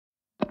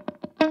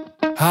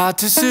Hard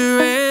to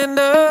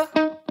surrender,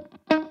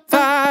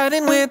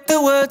 fighting with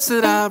the words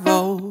that I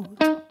wrote,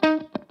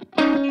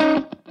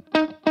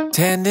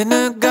 tending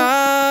a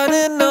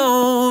garden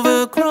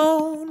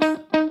overgrown,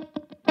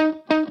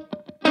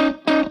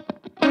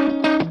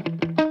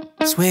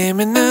 swim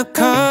in the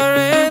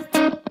current,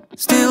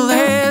 still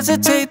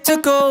hesitate to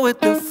go with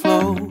the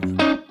flow,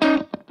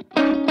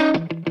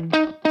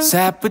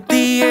 sat with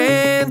the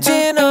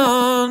engine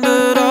on,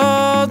 but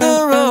all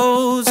the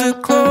roads are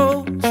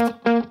closed.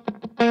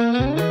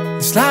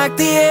 It's like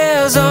the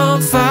air's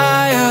on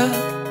fire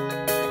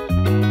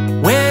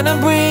when I'm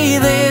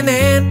breathing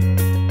in.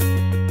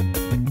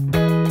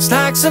 It's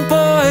like some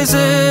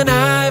poison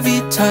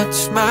ivy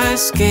touched my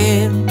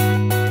skin.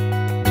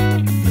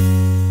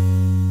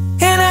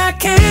 And I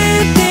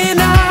can't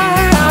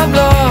deny I'm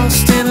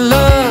lost in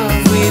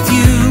love with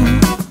you.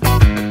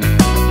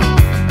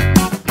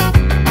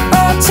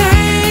 All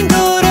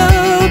tangled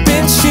up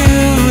and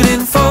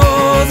shooting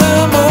for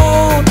the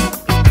moon.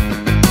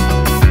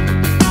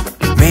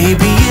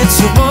 Maybe it's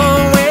a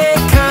one-way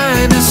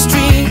kind of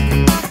street,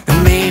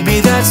 and maybe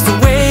that's the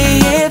way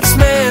it's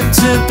meant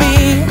to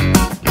be.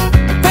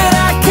 But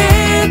I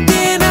can't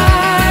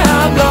deny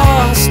I'm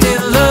lost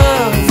in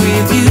love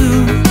with you.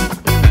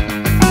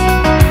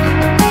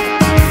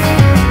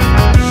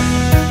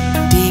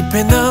 Deep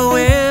in the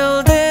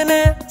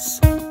wilderness,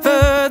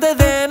 further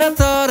than I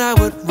thought I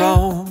would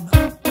roam.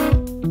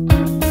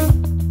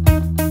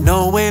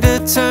 No way to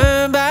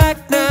turn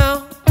back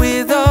now,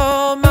 with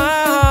all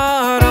my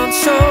heart on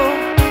show.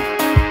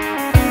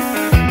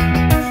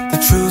 The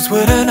truth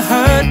wouldn't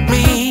hurt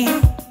me.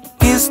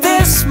 Is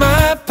this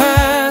my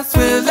path?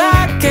 Will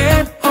I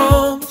get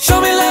home? Show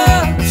me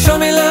love, show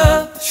me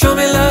love, show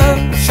me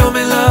love, show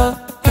me love,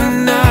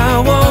 and I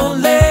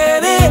won't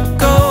let it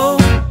go.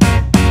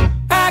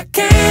 I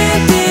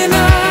can't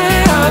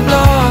deny I'm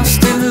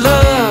lost in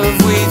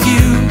love with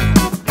you.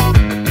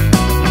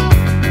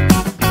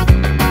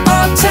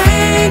 All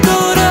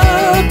tangled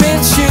up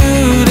and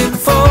shooting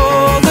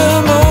for the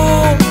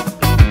moon.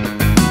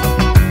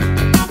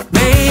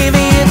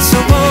 Maybe it's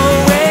a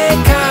one-way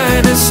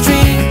kind of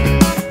street,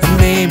 and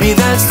maybe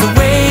that's the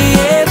way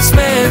it's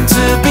meant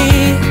to be.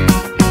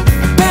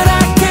 But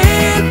I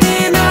can't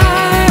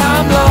deny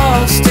I'm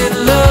lost in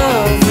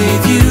love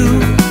with you.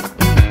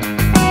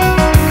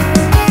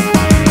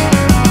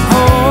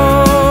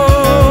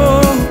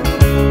 Oh,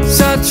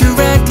 such a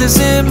reckless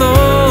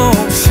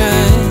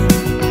emotion,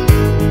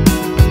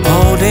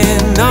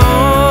 holding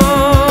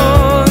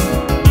on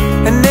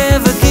and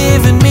never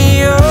giving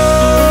me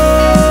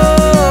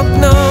up,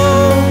 no.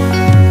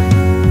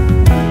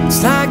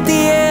 It's like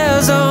the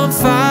air's on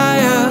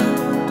fire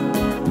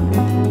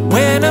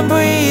when I'm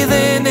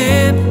breathing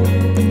in.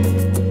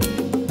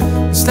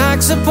 It's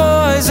like some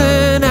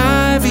poison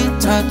ivy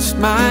touched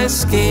my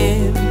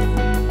skin.